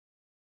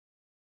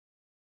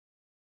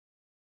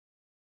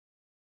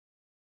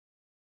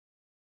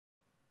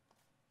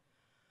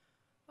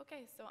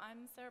Okay, so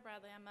I'm Sarah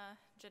Bradley. I'm a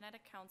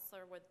genetic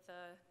counselor with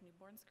the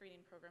newborn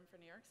screening program for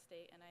New York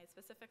State, and I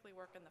specifically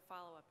work in the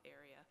follow-up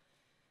area.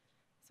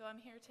 So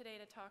I'm here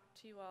today to talk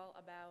to you all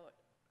about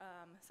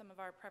some of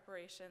our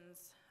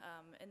preparations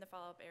in the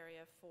follow-up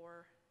area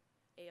for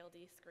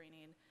ALD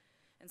screening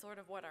and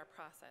sort of what our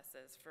process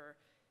is for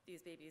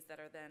these babies that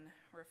are then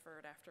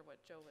referred after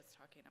what Joe was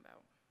talking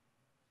about.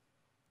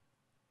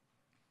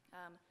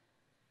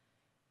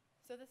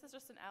 So this is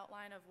just an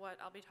outline of what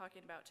I'll be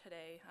talking about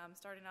today,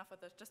 starting off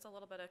with just a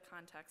little bit of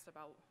context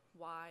about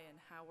why and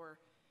how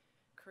we're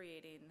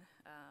creating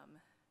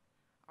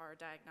our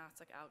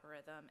diagnostic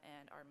algorithm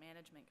and our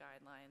management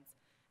guidelines.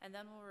 And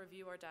then we'll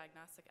review our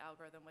diagnostic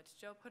algorithm, which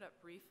Joe put up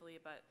briefly,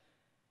 but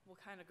we'll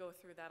kind of go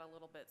through that a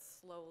little bit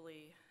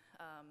slowly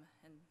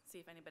and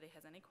see if anybody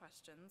has any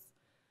questions.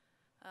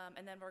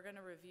 And then we're going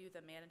to review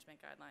the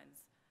management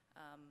guidelines.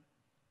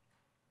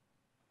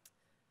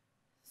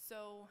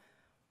 So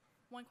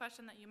one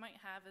question that you might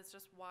have is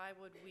just why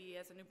would we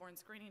as a newborn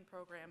screening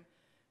program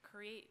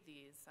create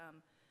these?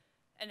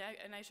 And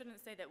I shouldn't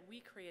say that we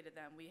created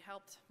them. We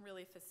helped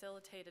really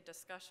facilitate a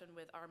discussion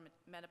with our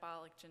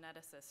metabolic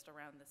geneticists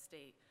around the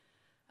state.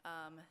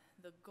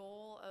 The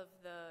goal of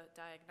the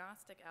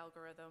diagnostic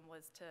algorithm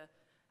was to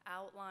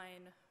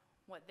outline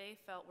what they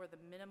felt were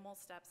the minimal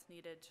steps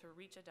needed to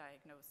reach a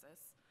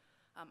diagnosis,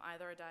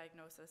 either a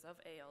diagnosis of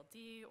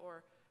ALD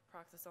or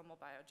peroxisomal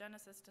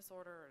biogenesis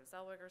disorder or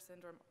Zellweger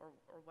syndrome or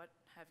what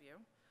have you.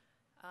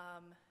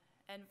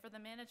 And for the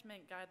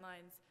management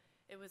guidelines,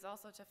 it was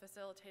also to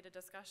facilitate a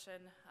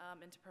discussion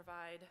and to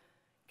provide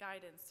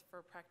guidance for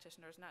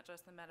practitioners, not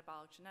just the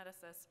metabolic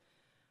geneticist,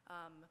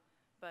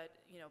 but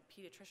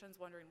pediatricians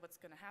wondering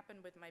what's going to happen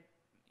with my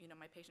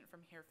patient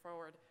from here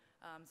forward.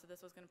 So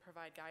this was going to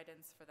provide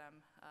guidance for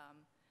them.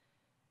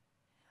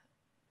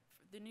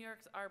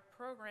 Our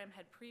program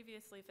had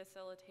previously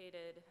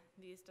facilitated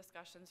these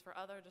discussions for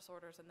other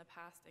disorders in the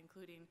past,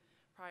 including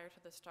prior to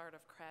the start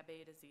of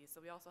Krabbe disease.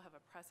 So we also have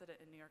a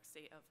precedent in New York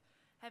State of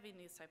having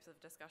these types of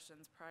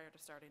discussions prior to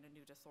starting a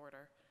new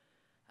disorder.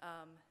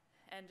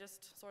 And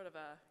just sort of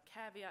a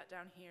caveat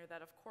down here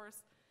that, of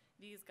course,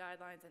 these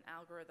guidelines and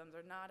algorithms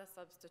are not a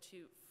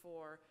substitute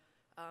for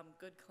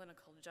good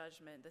clinical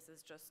judgment. This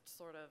is just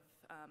sort of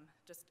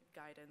just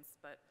guidance,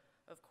 but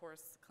of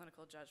course,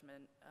 clinical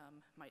judgment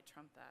might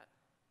trump that.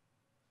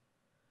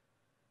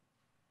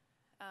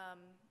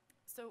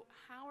 So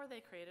how are they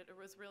created? It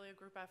was really a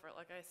group effort.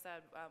 Like I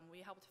said,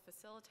 we helped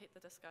facilitate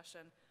the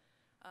discussion,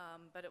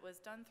 but it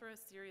was done through a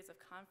series of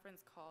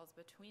conference calls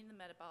between the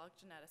metabolic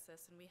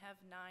geneticists, and we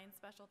have 9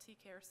 specialty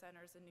care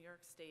centers in New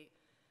York State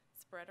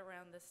spread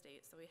around the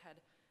state. So we had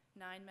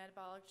 9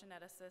 metabolic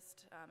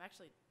geneticists,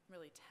 actually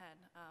really 10,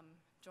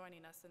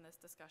 joining us in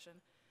this discussion,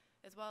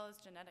 as well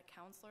as genetic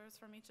counselors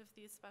from each of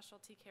these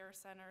specialty care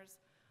centers.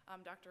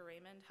 Dr.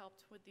 Raymond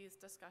helped with these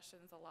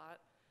discussions a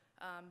lot.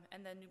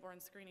 And then newborn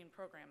screening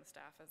program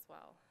staff as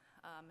well.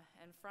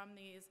 And from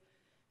these,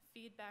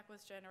 feedback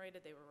was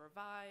generated, they were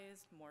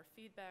revised, more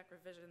feedback,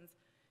 revisions,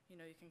 you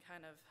can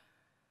kind of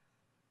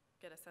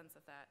get a sense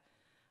of that.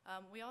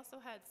 We also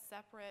had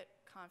separate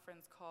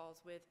conference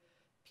calls with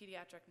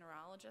pediatric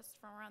neurologists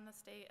from around the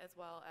state as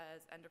well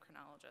as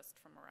endocrinologists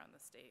from around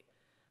the state,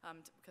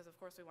 because of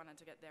course we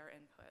wanted to get their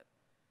input.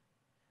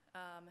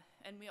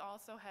 And we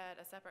also had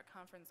a separate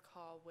conference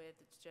call with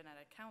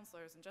genetic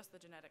counselors, and just the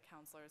genetic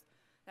counselors.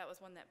 That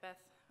was one that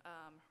Beth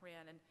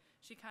ran, and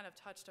she kind of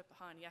touched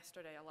upon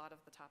yesterday a lot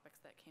of the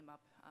topics that came up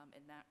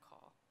in that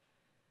call.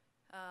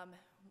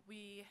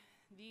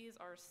 These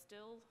are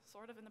still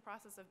sort of in the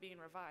process of being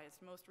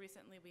revised. Most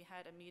recently, we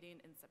had a meeting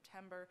in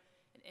September,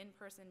 an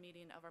in-person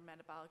meeting of our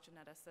metabolic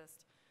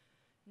geneticist,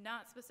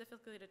 not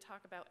specifically to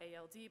talk about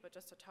ALD, but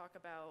just to talk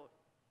about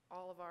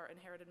all of our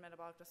inherited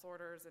metabolic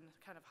disorders and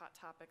kind of hot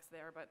topics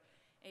there, but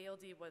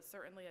ALD was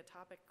certainly a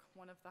topic,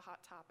 one of the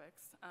hot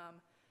topics.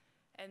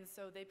 And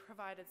so they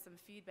provided some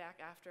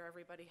feedback after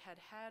everybody had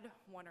had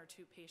 1 or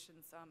 2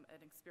 patients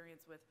an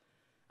experience with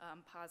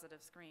positive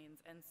screens.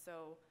 And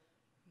so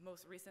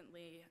most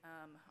recently,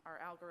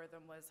 our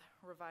algorithm was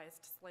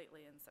revised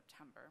slightly in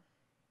September.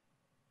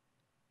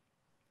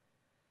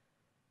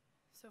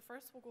 So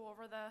first we'll go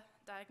over the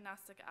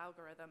diagnostic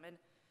algorithm. And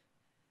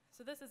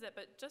so this is it,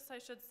 but just I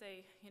should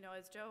say,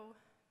 as Joe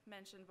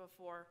mentioned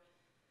before,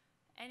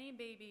 any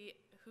baby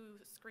who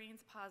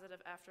screens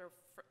positive after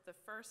the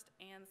first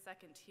and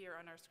second tier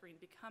on our screen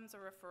becomes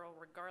a referral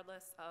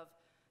regardless of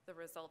the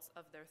results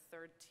of their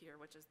 3rd tier,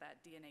 which is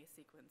that DNA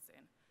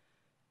sequencing.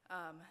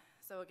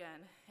 So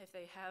again, if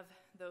they have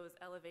those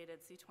elevated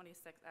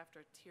C26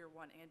 after tier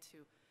 1 and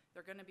 2,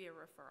 they're going to be a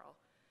referral.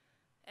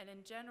 And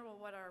in general,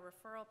 what our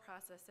referral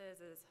process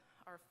is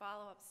our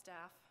follow-up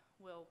staff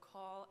will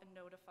call and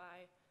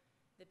notify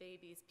the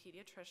baby's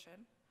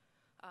pediatrician,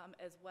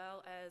 as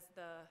well as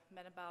the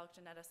metabolic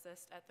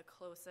geneticist at the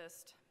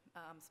closest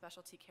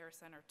specialty care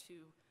center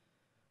to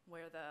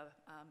where the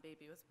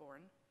baby was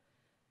born.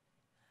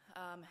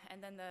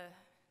 And then the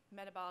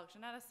metabolic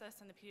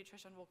geneticist and the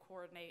pediatrician will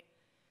coordinate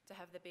to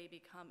have the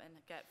baby come and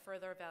get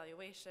further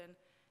evaluation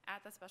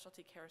at the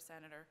specialty care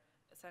center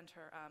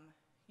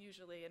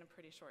usually in a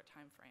pretty short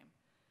time frame.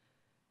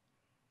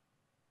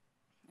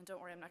 And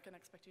don't worry, I'm not going to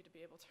expect you to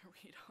be able to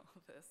read all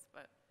of this,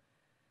 but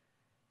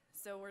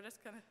so we're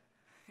just going to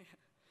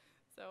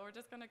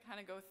kind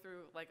of go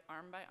through like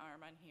arm by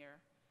arm on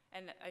here.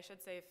 And I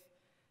should say,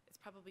 it's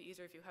probably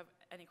easier if you have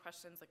any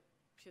questions, like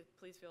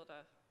please feel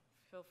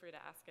free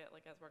to ask it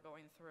like as we're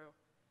going through.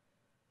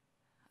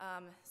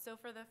 So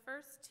for the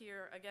first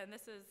tier, again,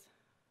 this is,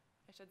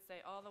 I should say,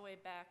 all the way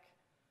back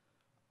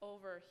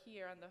over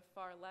here on the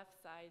far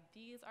left side.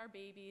 These are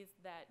babies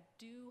that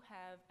do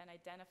have an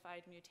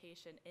identified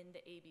mutation in the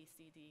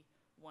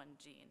ABCD1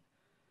 gene.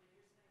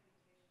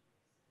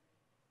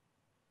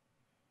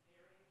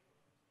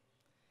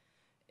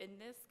 In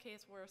this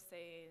case, we're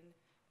saying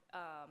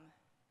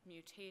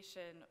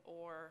mutation,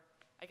 or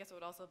I guess it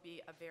would also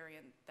be a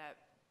variant that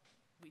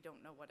we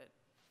don't know what it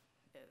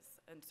is.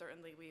 And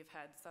certainly we've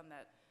had some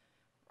that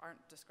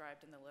aren't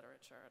described in the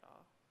literature at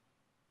all.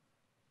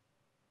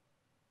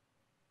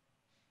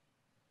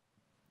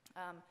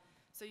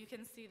 So you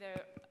can see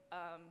there,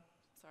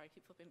 sorry, I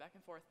keep flipping back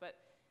and forth, but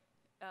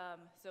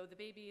so the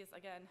babies,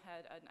 again,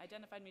 had an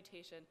identified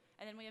mutation,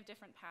 and then we have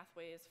different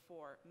pathways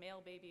for male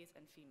babies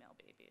and female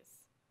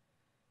babies.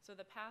 So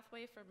the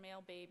pathway for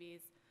male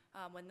babies,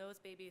 when those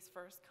babies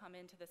first come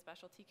into the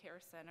specialty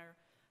care center,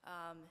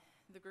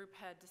 the group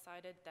had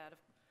decided that,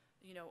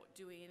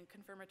 doing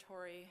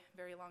confirmatory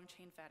very long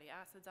chain fatty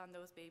acids on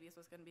those babies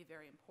was going to be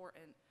very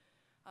important.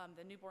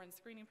 The newborn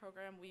screening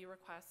program, we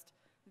request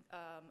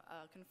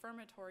a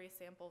confirmatory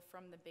sample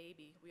from the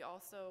baby. We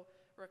also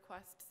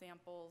request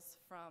samples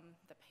from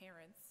the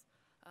parents,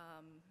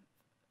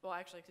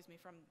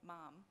 from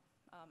mom,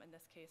 in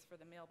this case for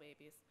the male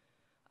babies,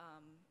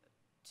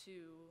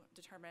 to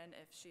determine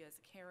if she is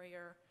a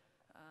carrier.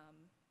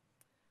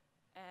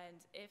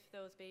 And if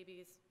those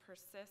babies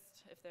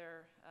persist, if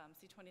their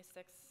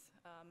C26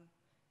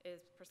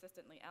 is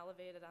persistently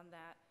elevated on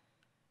that,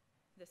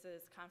 this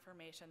is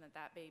confirmation that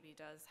that baby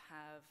does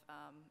have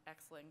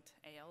X-linked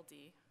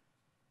ALD.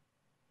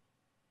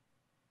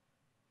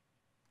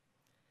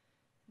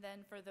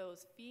 Then for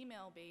those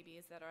female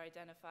babies that are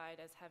identified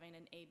as having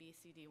an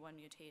ABCD1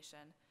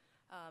 mutation,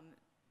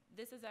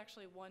 this is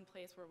actually one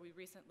place where we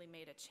recently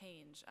made a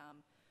change.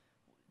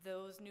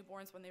 Those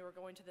newborns, when they were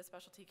going to the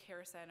specialty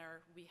care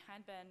center, we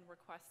had been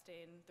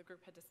requesting, the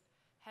group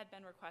had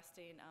been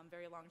requesting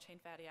very long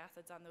chain fatty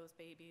acids on those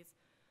babies.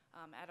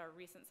 At our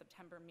recent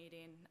September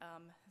meeting,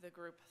 the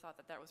group thought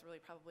that that was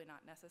really probably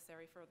not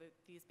necessary for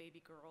these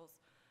baby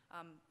girls.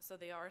 So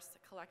they are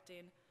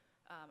collecting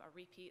a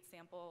repeat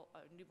sample,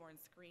 a newborn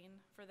screen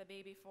for the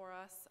baby for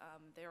us.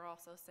 They're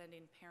also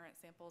sending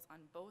parent samples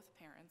on both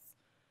parents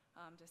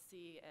to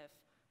see if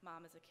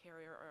mom is a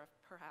carrier or if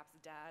perhaps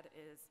dad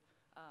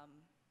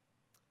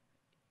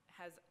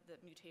has the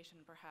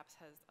mutation, perhaps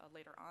has a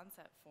later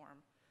onset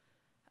form.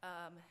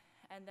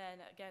 And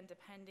then again,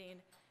 depending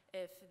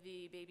if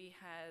the baby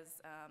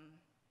has,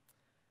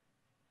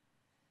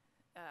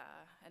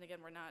 and again,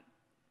 we're not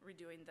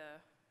redoing the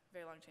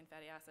very long chain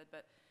fatty acid,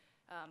 but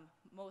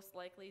most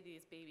likely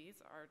these babies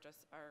are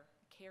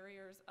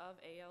carriers of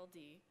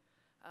ALD.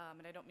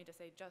 And I don't mean to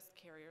say just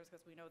carriers,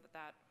 because we know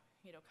that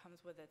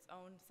comes with its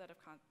own set of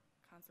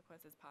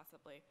consequences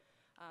possibly.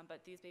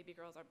 But these baby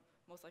girls are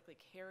most likely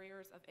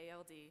carriers of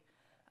ALD.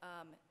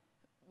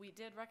 We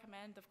did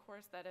recommend, of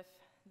course, that if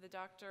the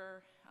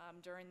doctor,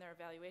 during their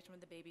evaluation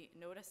with the baby,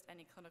 noticed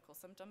any clinical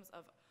symptoms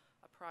of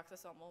a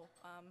paroxysmal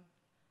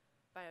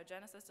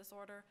biogenesis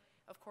disorder,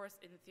 of course,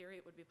 in theory,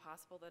 it would be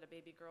possible that a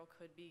baby girl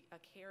could be a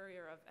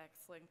carrier of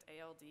X-linked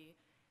ALD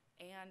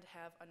and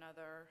have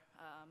another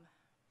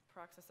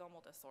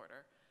paroxysmal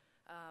disorder,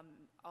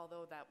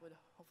 although that would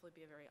hopefully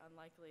be a very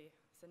unlikely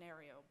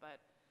scenario. But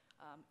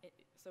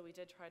so we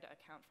did try to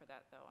account for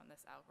that, though, on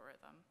this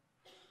algorithm.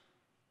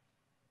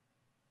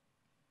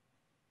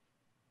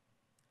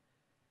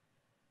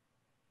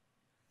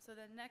 So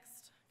the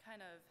next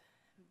kind of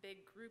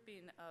big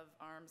grouping of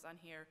arms on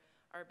here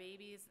are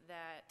babies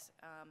that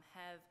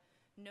have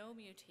no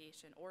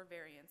mutation or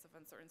variants of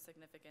uncertain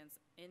significance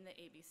in the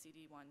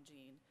ABCD1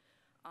 gene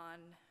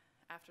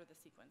after the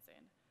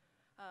sequencing.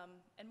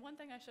 And one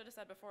thing I should have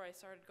said before I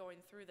started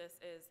going through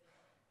this is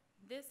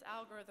this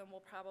algorithm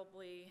will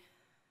probably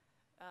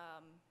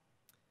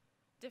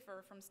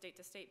differ from state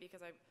to state,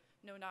 because I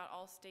know not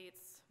all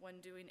states, when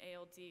doing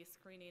ALD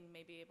screening,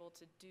 may be able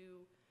to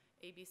do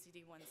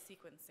ABCD1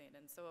 sequencing.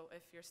 And so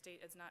if your state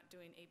is not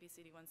doing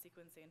ABCD1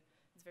 sequencing,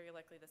 it's very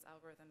likely this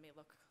algorithm may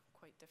look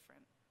quite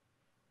different.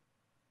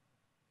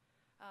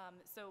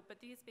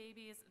 But these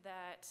babies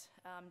that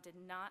did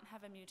not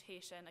have a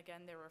mutation,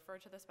 again, they were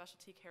referred to the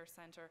specialty care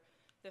center.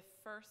 The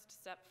first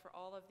step for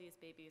all of these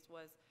babies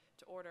was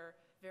to order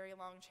very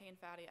long chain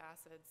fatty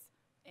acids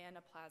and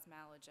a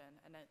plasmalogen.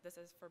 And this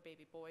is for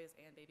baby boys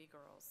and baby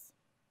girls.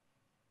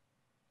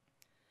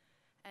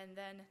 And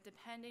then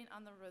depending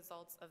on the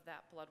results of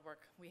that blood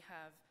work, we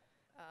have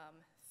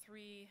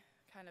three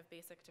kind of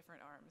basic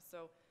different arms.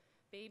 So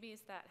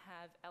babies that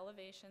have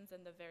elevations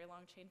in the very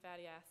long chain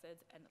fatty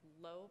acids and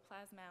low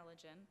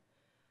plasmalogen,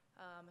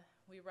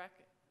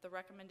 The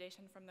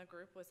recommendation from the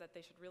group was that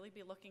they should really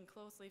be looking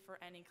closely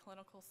for any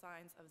clinical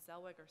signs of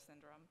Zellweger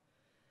syndrome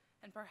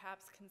and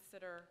perhaps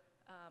consider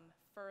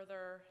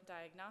further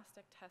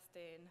diagnostic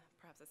testing,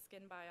 perhaps a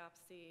skin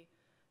biopsy,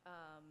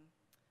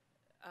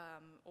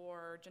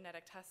 or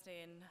genetic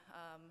testing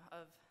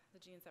of the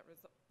genes that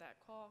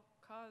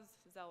cause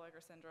Zellweger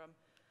syndrome,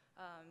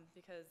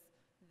 because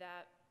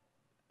that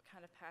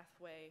kind of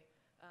pathway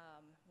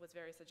was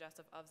very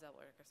suggestive of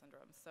Zellweger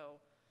syndrome.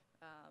 So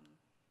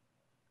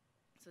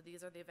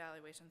these are the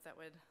evaluations that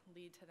would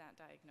lead to that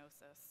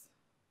diagnosis.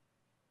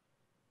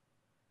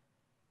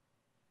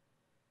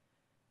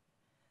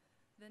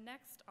 The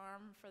next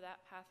arm for that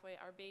pathway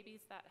are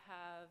babies that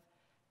have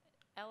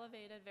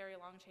elevated very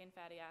long-chain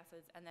fatty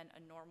acids and then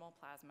a normal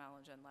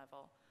plasmalogen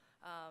level.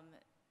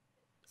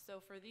 So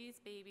for these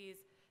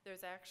babies,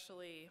 there's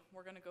actually,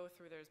 we're going to go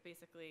through, there's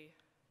basically,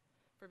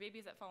 for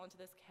babies that fall into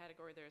this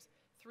category, there's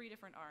 3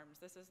 different arms.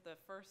 This is the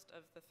first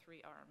of the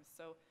 3 arms.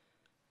 So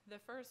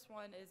the first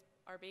one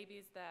are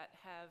babies that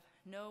have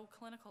no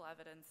clinical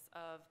evidence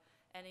of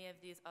any of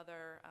these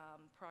other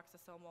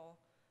peroxisomal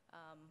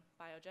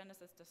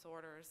biogenesis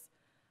disorders.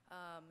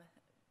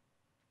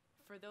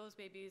 For those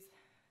babies,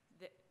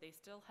 they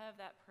still have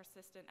that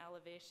persistent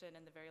elevation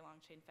in the very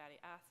long-chain fatty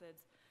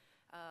acids,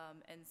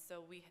 and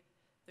so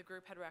the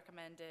group had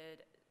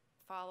recommended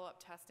follow-up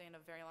testing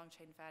of very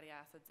long-chain fatty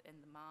acids in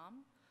the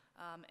mom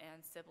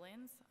and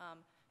siblings,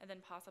 and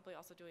then possibly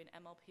also doing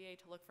MLPA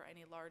to look for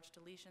any large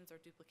deletions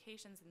or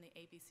duplications in the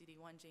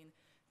ABCD1 gene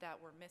that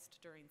were missed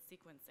during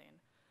sequencing.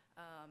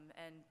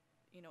 And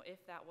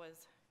if that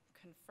was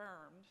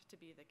confirmed to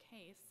be the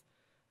case,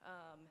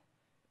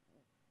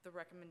 the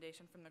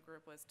recommendation from the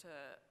group was to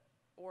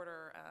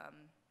order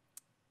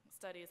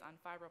studies on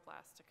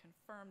fibroblasts to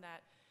confirm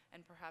that,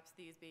 and perhaps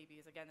these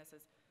babies, again, this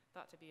is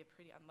thought to be a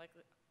pretty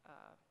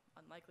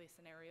unlikely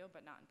scenario,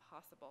 but not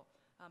impossible,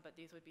 but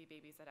these would be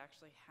babies that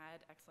actually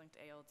had X-linked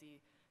ALD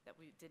that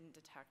we didn't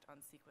detect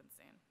on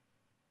sequencing.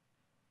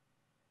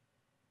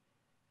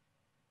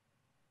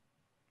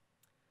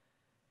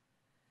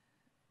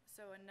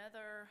 So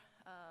another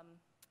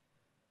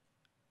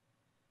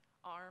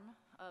arm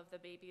of the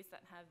babies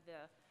that have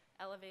the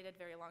elevated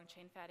very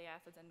long-chain fatty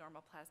acids and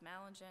normal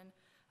plasmalogen.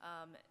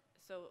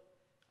 So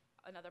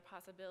another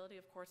possibility,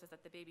 of course, is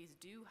that the babies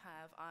do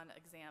have on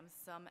exam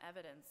some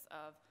evidence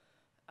of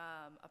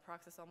a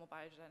peroxisomal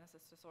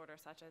biogenesis disorder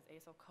such as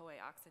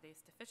acyl-CoA oxidase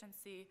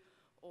deficiency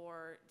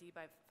or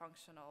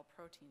D-bifunctional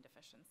protein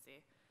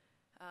deficiency.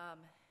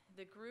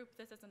 The group,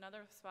 this is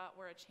another spot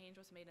where a change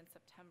was made in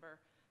September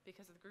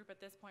because the group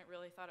at this point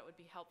really thought it would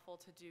be helpful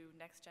to do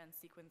next-gen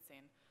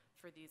sequencing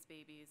for these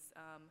babies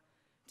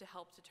to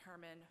help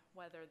determine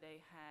whether they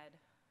had,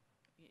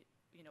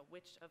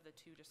 which of the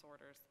 2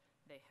 disorders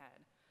they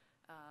had.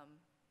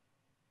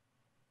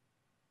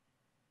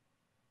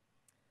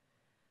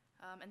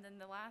 And then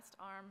the last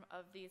arm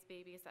of these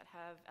babies that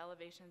have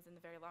elevations in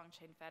the very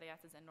long-chain fatty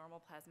acids and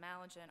normal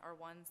plasmalogen are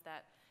ones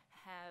that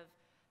have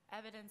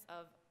evidence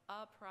of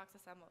a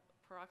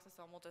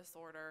peroxisomal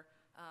disorder,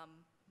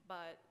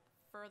 but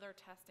further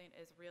testing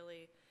is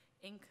really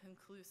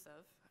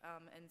inconclusive.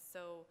 And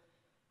so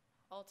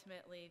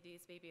ultimately,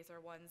 these babies are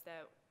ones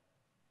that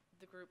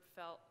the group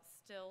felt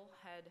still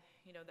had,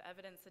 the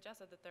evidence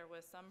suggested that there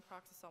was some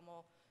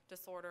peroxisomal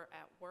disorder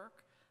at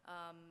work,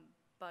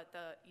 but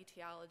the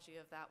etiology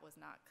of that was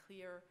not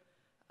clear.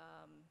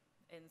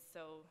 And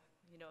so,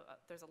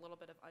 there's a little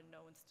bit of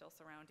unknown still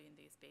surrounding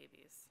these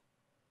babies.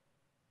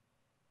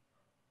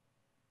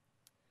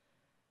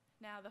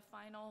 Now, the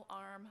final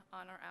arm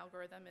on our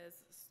algorithm is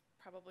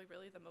probably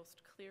really the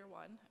most clear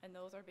one, and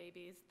those are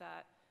babies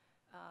that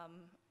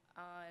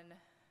on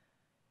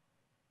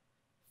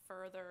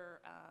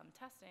further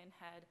testing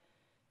had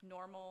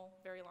normal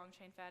very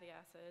long-chain fatty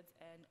acids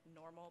and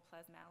normal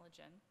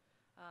plasmalogen,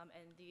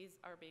 and these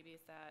are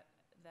babies that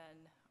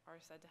then are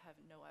said to have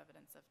no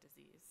evidence of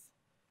disease.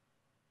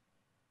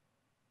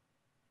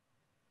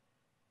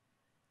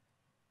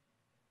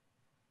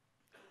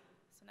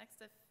 So next,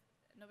 if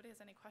nobody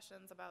has any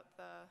questions about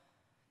the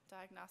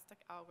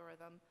diagnostic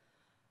algorithm,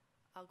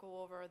 I'll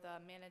go over the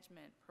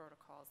management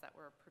protocols that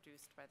were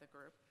produced by the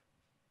group.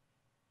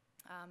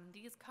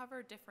 These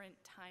cover different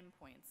time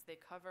points. They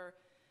cover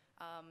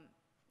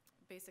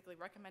basically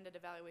recommended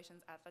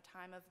evaluations at the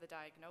time of the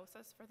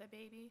diagnosis for the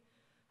baby,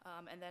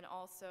 and then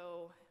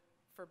also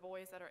for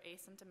boys that are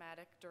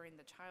asymptomatic during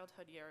the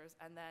childhood years,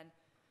 and then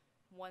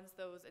once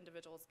those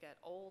individuals get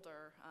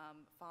older,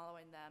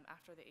 following them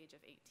after the age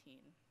of 18.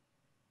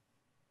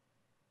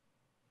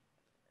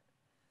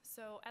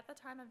 So at the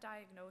time of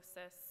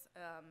diagnosis,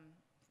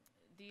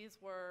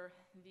 these were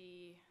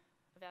the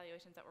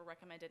evaluations that were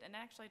recommended. And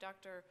actually,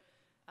 Dr.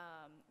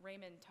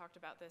 Raymond talked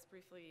about this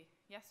briefly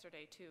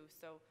yesterday too,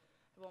 so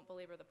I won't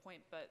belabor the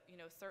point, but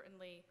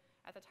certainly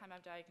at the time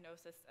of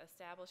diagnosis,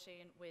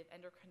 establishing with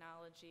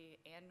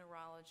endocrinology and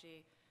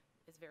neurology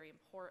is very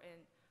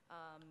important.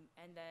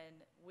 And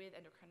then with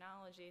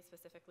endocrinology,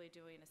 specifically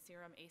doing a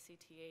serum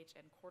ACTH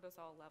and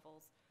cortisol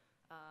levels,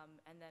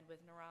 and then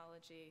with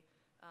neurology,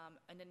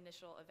 an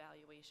initial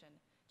evaluation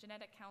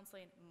Genetic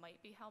counseling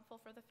might be helpful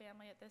for the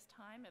family at this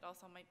time. It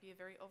also might be a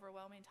very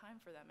overwhelming time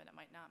for them, and it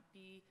might not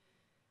be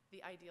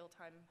the ideal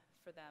time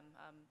for them.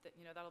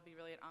 That'll be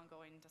really an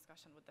ongoing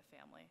discussion with the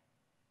family.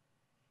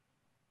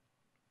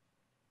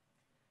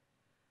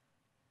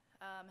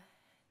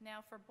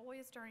 Now, for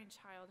boys during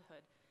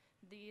childhood,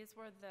 these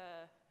were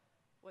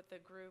what the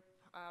group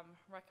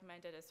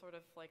recommended as sort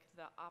of like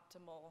the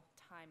optimal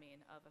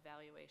timing of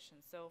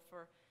evaluation. So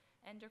for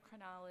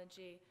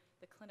endocrinology,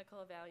 the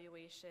clinical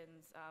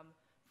evaluations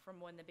from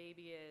when the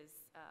baby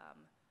is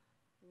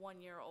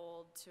 1 year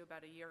old to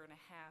about a year and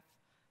a half,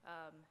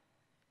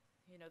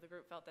 the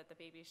group felt that the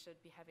baby should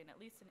be having at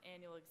least an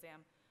annual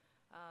exam,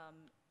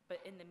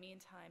 but in the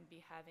meantime be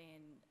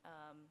having,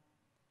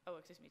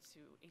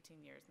 to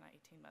 18 years, not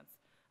 18 months.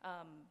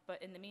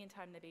 But in the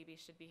meantime, the baby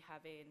should be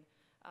having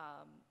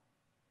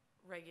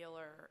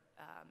regular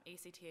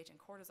ACTH and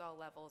cortisol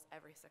levels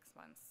every 6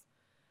 months.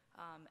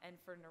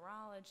 And for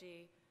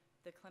neurology,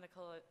 the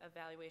clinical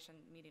evaluation,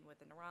 meeting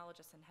with the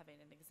neurologist and having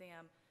an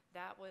exam,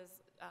 that was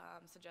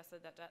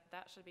suggested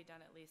that should be done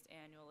at least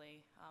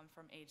annually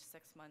from age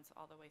 6 months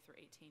all the way through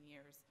 18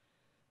 years.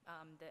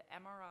 The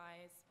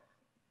MRIs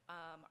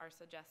are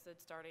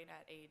suggested starting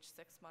at age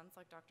 6 months,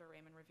 like Dr.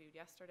 Raymond reviewed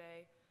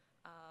yesterday,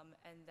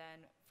 and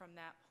then from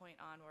that point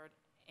onward,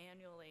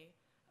 annually,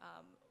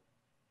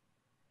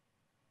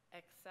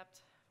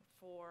 except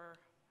for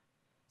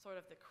sort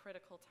of the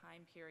critical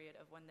time period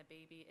of when the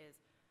baby is,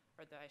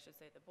 I should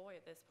say the boy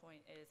at this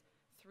point is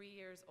 3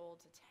 years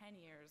old to 10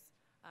 years,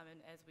 and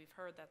as we've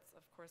heard, that's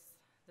of course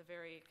the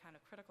very kind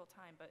of critical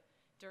time, but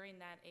during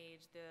that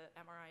age, the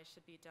MRI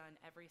should be done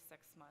every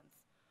 6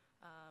 months.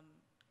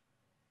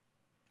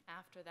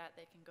 After that,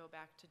 they can go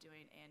back to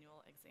doing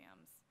annual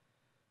exams.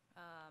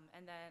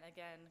 And then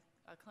again,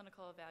 a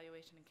clinical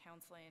evaluation and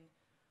counseling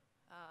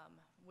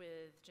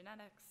with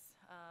genetics,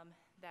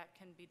 that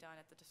can be done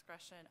at the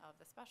discretion of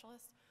the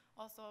specialist,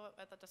 also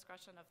at the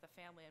discretion of the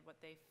family and what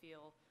they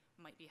feel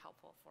might be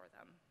helpful for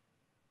them.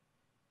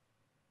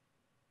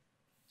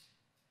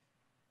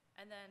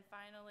 And then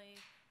finally,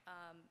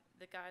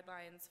 the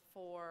guidelines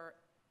for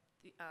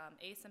the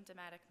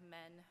asymptomatic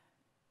men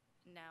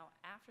now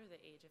after the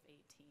age of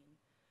 18.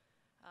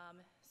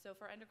 So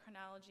for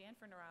endocrinology and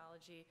for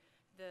neurology,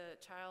 the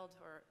child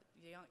or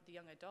the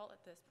young adult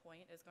at this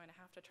point is going to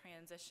have to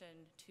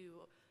transition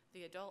to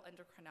the adult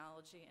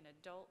endocrinology and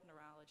adult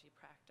neurology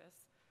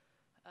practice.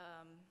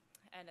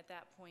 And at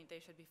that point,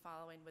 they should be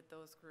following with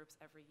those groups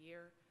every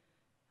year.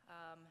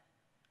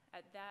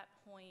 At that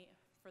point,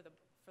 for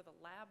the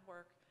lab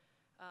work,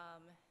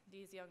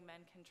 these young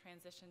men can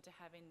transition to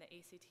having the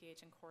ACTH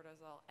and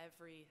cortisol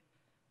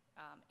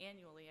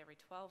annually, every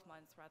 12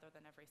 months rather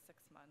than every 6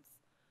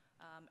 months.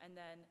 And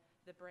then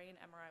the brain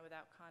MRI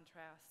without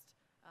contrast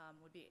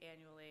would be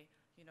annually,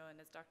 and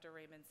as Dr.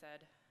 Raymond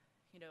said,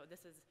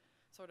 this is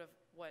sort of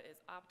what is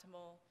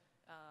optimal.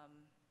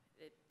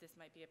 This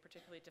might be a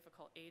particularly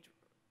difficult age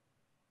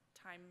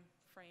time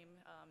frame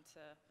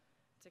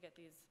to get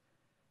these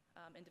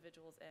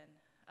individuals in.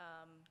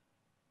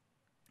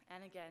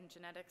 And again,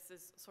 genetics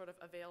is sort of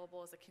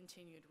available as a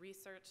continued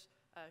resource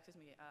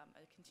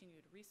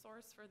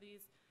for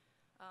these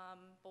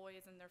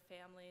boys and their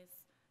families,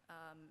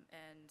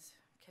 and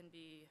can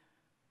be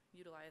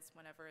utilized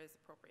whenever is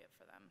appropriate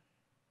for them.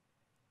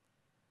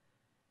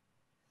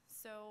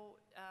 So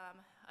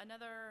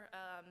another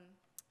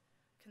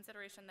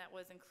consideration that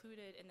was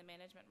included in the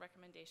management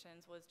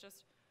recommendations was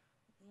just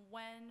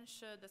when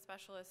should the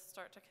specialist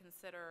start to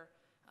consider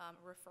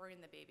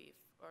referring the baby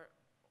or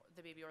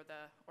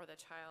the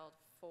child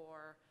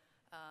for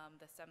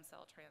the stem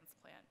cell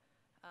transplant.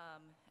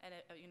 And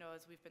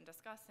as we've been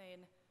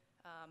discussing,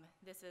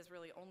 this is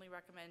really only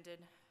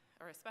recommended,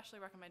 or especially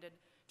recommended,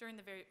 during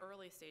the very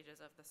early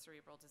stages of the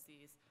cerebral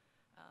disease.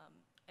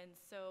 And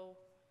so,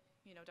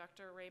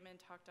 Dr.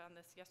 Raymond talked on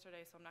this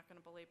yesterday, so I'm not going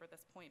to belabor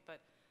this point,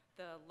 but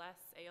the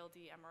less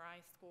ALD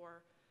MRI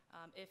score,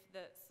 if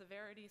the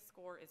severity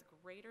score is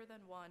greater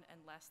than 1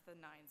 and less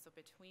than 9, so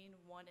between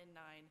 1 and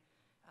 9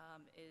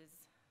 is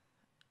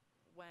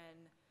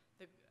when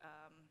it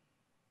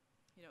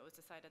was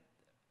decided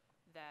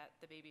that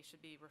the baby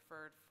should be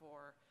referred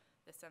for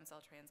the stem cell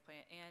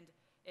transplant, and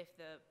if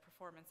the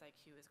performance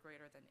IQ is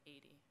greater than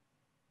 80.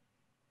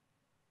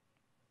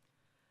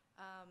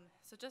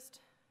 So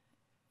just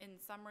in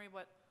summary,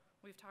 what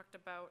we've talked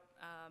about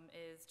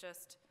is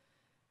just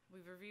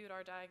we've reviewed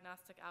our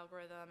diagnostic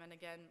algorithm, and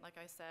again, like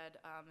I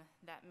said,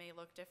 that may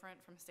look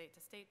different from state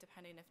to state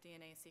depending if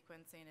DNA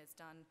sequencing is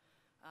done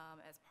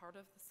as part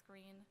of the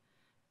screen.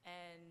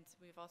 And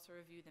we've also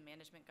reviewed the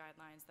management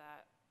guidelines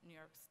that New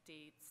York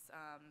State's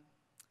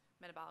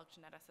metabolic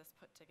geneticists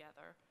put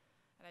together.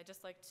 And I'd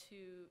just like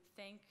to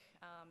thank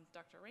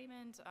Dr.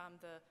 Raymond,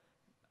 the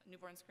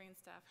newborn screen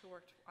staff who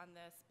worked on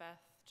this, Beth,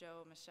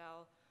 Joe,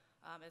 Michelle,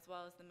 as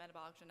well as the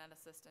metabolic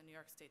geneticist in New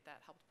York State that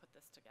helped put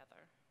this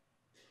together.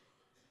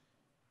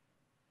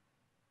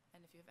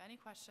 And if you have any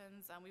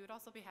questions, we would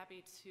also be happy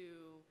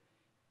to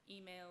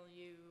email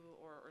you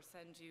or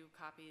send you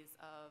copies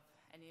of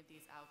any of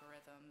these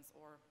algorithms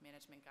or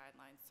management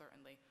guidelines,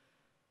 certainly.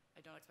 I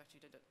don't expect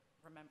you to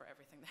remember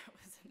everything that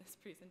was in this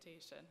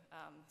presentation.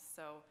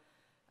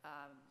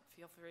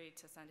 Feel free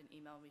to send an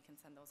email, we can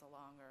send those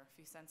along, or if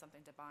you send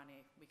something to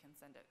Bonnie, we can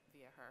send it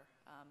via her.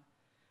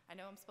 I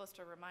know I'm supposed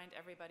to remind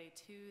everybody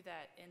too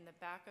that in the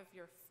back of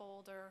your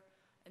folder,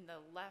 in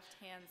the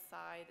left-hand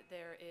side,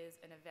 there is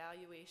an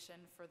evaluation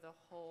for the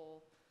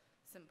whole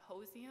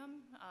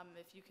symposium.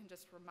 If you can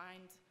just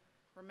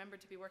remember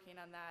to be working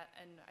on that,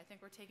 and I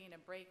think we're taking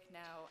a break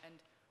now,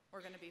 and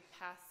we're going to be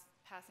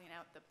passing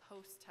out the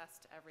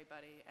post-test to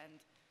everybody,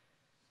 and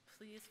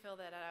please fill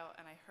that out.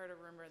 And I heard a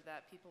rumor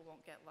that people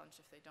won't get lunch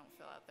if they don't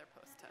fill out their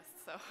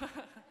post-test. So,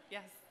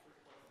 yes.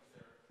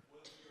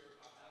 Will your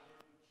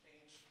algorithm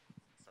change?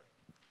 Sorry.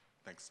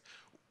 Thanks.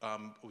 I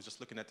was just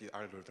looking at the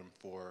algorithm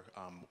for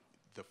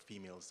the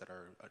females that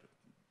are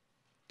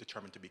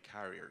determined to be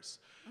carriers.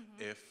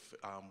 Mm-hmm. If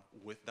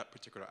with that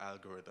particular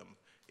algorithm,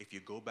 if you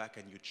go back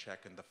and you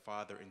check and the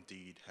father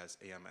indeed has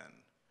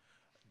AMN,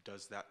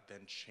 does that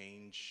then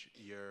change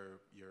your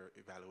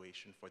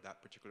evaluation for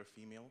that particular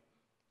female?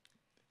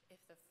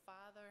 If the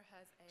father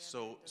has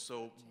AMN,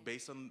 so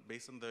based on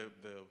the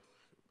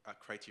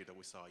criteria that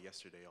we saw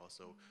yesterday,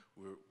 also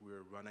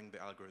we're running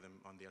the algorithm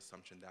on the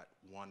assumption that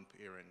one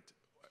parent,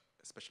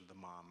 especially the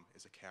mom,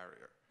 is a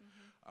carrier.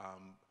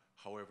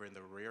 However, in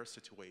the rare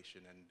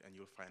situation, and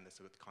you'll find this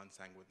with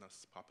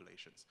consanguineous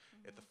populations,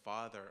 if the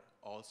father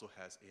also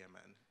has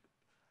AMN,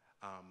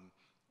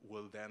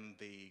 will then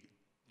the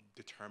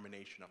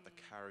determination of the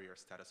carrier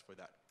status for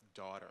that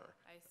daughter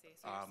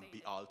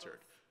be altered?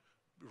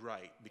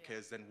 Right,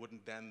 because then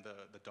wouldn't then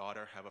the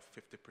daughter have a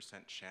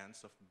 50%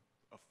 chance of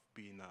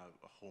being a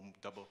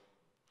double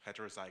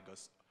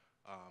heterozygous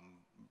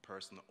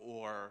person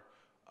or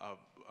a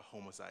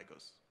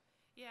homozygous?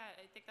 Yeah,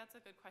 I think that's a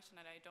good question,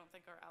 and I don't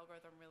think our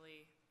algorithm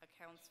really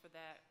accounts for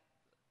that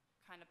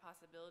kind of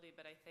possibility,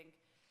 but I think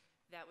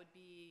that would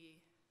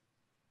be,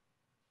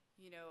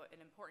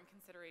 an important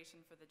consideration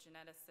for the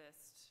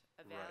geneticist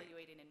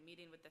evaluating and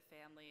meeting with the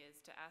family,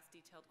 is to ask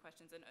detailed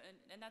questions,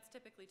 and that's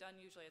typically done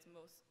usually as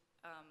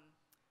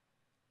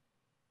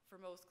for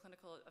most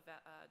clinical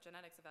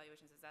genetics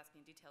evaluations, is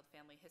asking detailed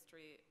family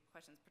history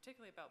questions,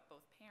 particularly about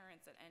both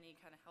parents and any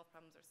kind of health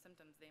problems or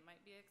symptoms they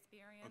might be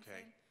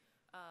experiencing. Okay.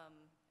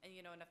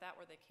 And if that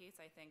were the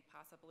case, I think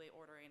possibly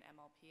ordering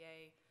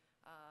MLPA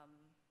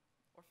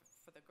or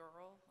for the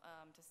girl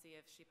to see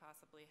if she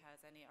possibly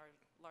has any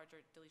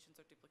larger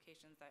deletions or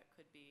duplications that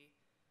could be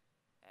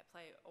at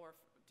play, or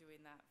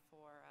doing that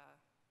for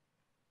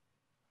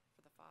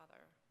the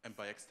father. And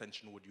by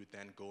extension, would you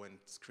then go and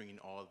screen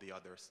all the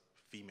other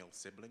female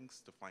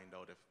siblings to find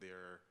out if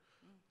they're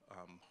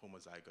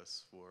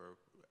homozygous for,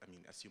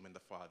 assuming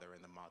the father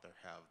and the mother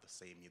have the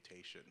same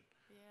mutation?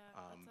 Yeah,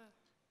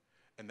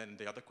 And then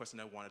the other question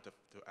I wanted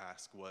to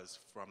ask was,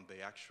 from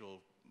the actual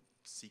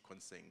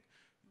sequencing,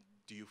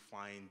 do you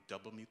find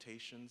double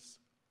mutations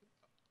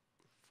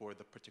for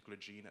the particular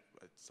gene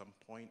at some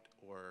point,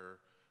 or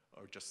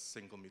just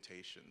single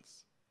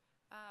mutations?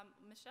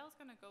 Michelle's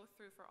going to go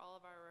through for all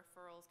of our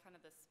referrals kind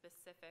of the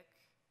specific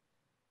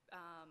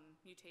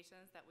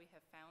mutations that we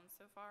have found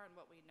so far and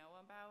what we know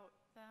about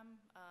them.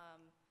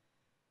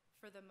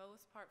 For the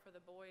most part, for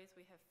the boys,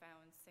 we have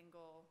found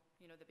single,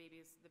 the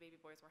baby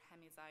boys were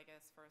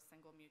hemizygous for a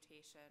single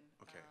mutation.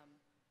 Okay.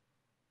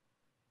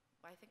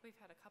 I think we've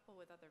had a couple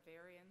with other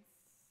variants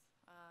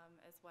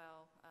as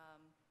well,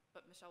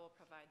 but Michelle will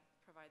provide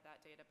that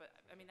data. But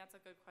that's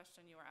a good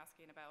question you were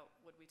asking about,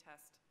 would we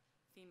test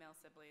female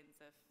siblings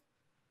if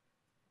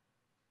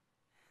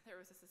there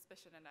was a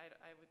suspicion, and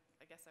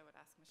I guess I would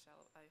ask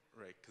Michelle.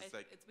 Right, because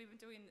we've been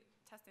doing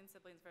testing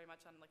siblings very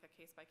much on like a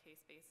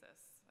case-by-case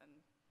basis, and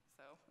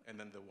so. And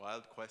then the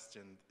wild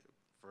question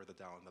further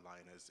down the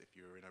line is, if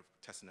you're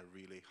testing a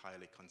really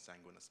highly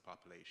consanguineous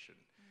population,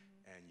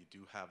 and you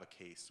do have a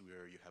case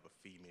where you have a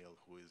female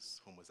who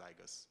is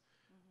homozygous,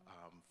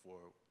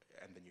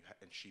 and then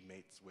and she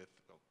mates with,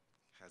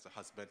 has a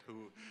husband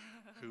who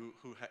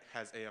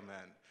has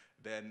AMN,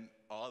 then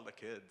all the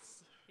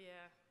kids.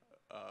 Yeah.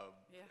 Are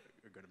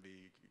going to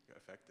be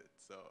affected.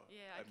 So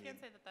yeah, I can't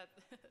say that.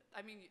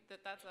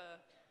 That's a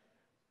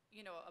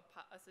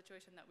a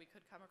situation that we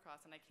could come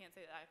across, and I can't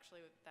say that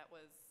actually that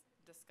was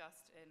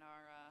discussed in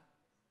our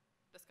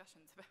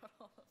discussions about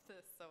all of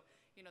this. So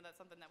that's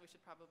something that we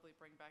should probably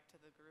bring back to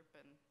the group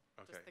and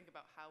just think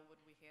about how would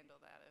we handle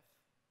that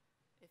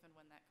if and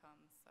when that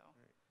comes. So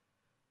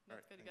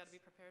that's good. You got to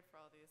be prepared for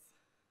all these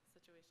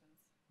situations.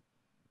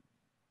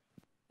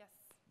 Yes.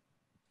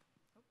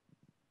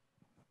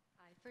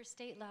 For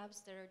state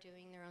labs that are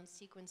doing their own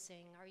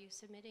sequencing, are you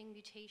submitting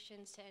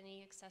mutations to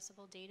any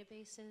accessible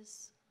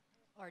databases?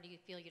 Or do you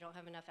feel you don't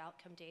have enough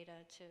outcome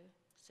data to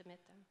submit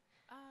them?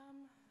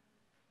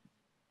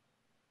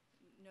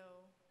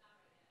 No.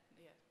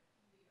 Yeah.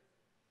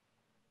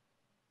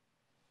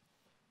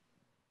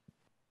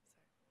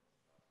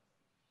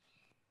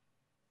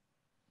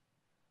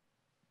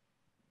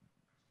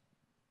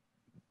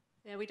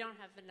 Yeah, we don't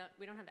have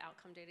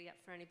outcome data yet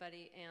for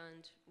anybody,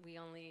 and we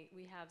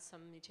have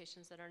some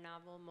mutations that are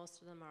novel.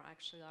 Most of them are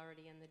actually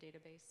already in the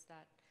database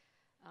that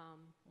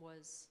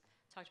was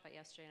talked about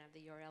yesterday, and I have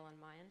the URL on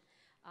mine.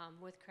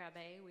 With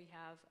CRAB-A, we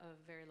have a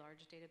very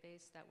large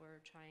database that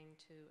we're trying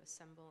to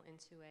assemble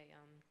into a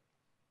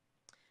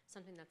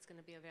something that's going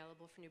to be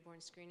available for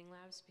newborn screening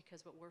labs,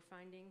 because what we're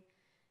finding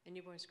in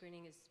newborn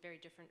screening is very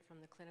different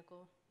from the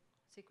clinical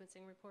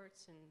sequencing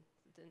reports and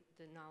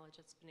the knowledge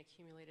that's been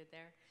accumulated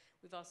there.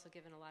 We've also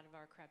given a lot of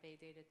our CRAB-A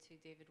data to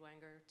David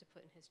Wenger to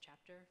put in his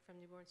chapter from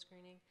newborn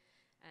screening,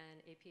 and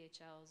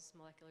APHL's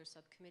molecular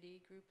subcommittee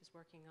group is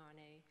working on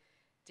a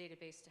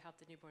database to help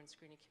the newborn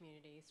screening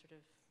community sort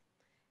of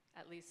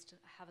at least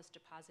have us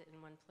deposit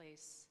in one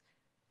place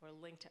or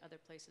link to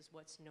other places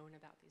what's known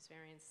about these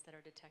variants that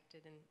are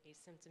detected in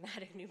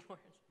asymptomatic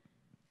newborns.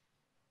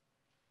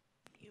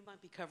 You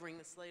might be covering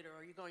this later.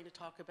 Are you going to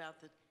talk about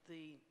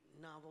the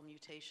novel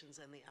mutations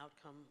and the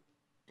outcome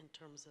in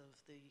terms of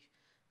the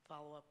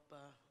follow-up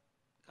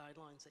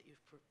guidelines that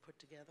you've put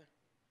together?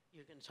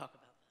 You're going to talk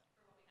about that.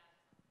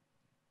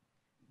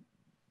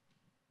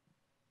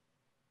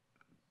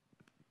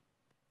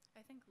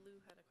 I think Lou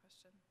had a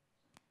question.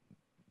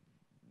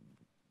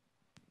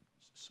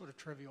 Sort of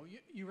trivial.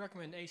 You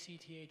recommend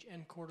ACTH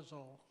and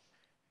cortisol.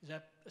 Is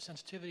that a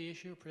sensitivity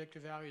issue,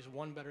 predictive value? Is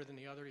one better than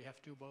the other? You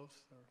have to do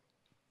both? Or?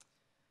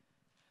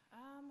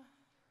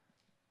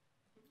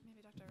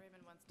 Maybe Dr.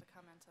 Raymond wants to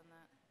comment on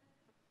that.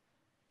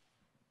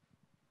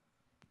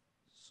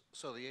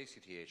 So the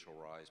ACTH will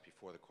rise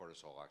before the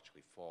cortisol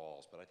actually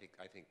falls, but I think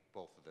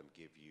both of them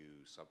give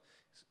you some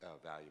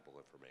valuable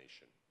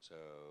information. So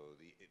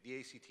the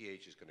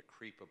ACTH is going to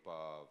creep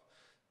above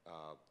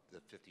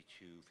the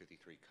 52,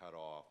 53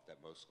 cutoff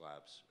that most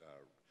labs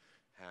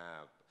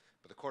have,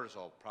 but the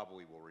cortisol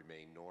probably will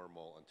remain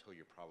normal until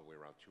you're probably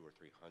around 200 or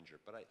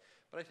 300. But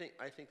I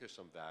think there's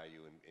some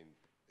value in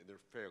they're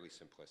fairly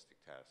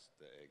simplistic tests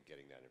in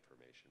getting that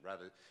information.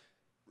 Rather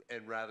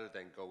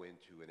than go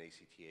into an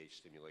ACTH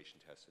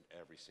stimulation test in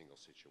every single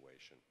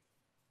situation.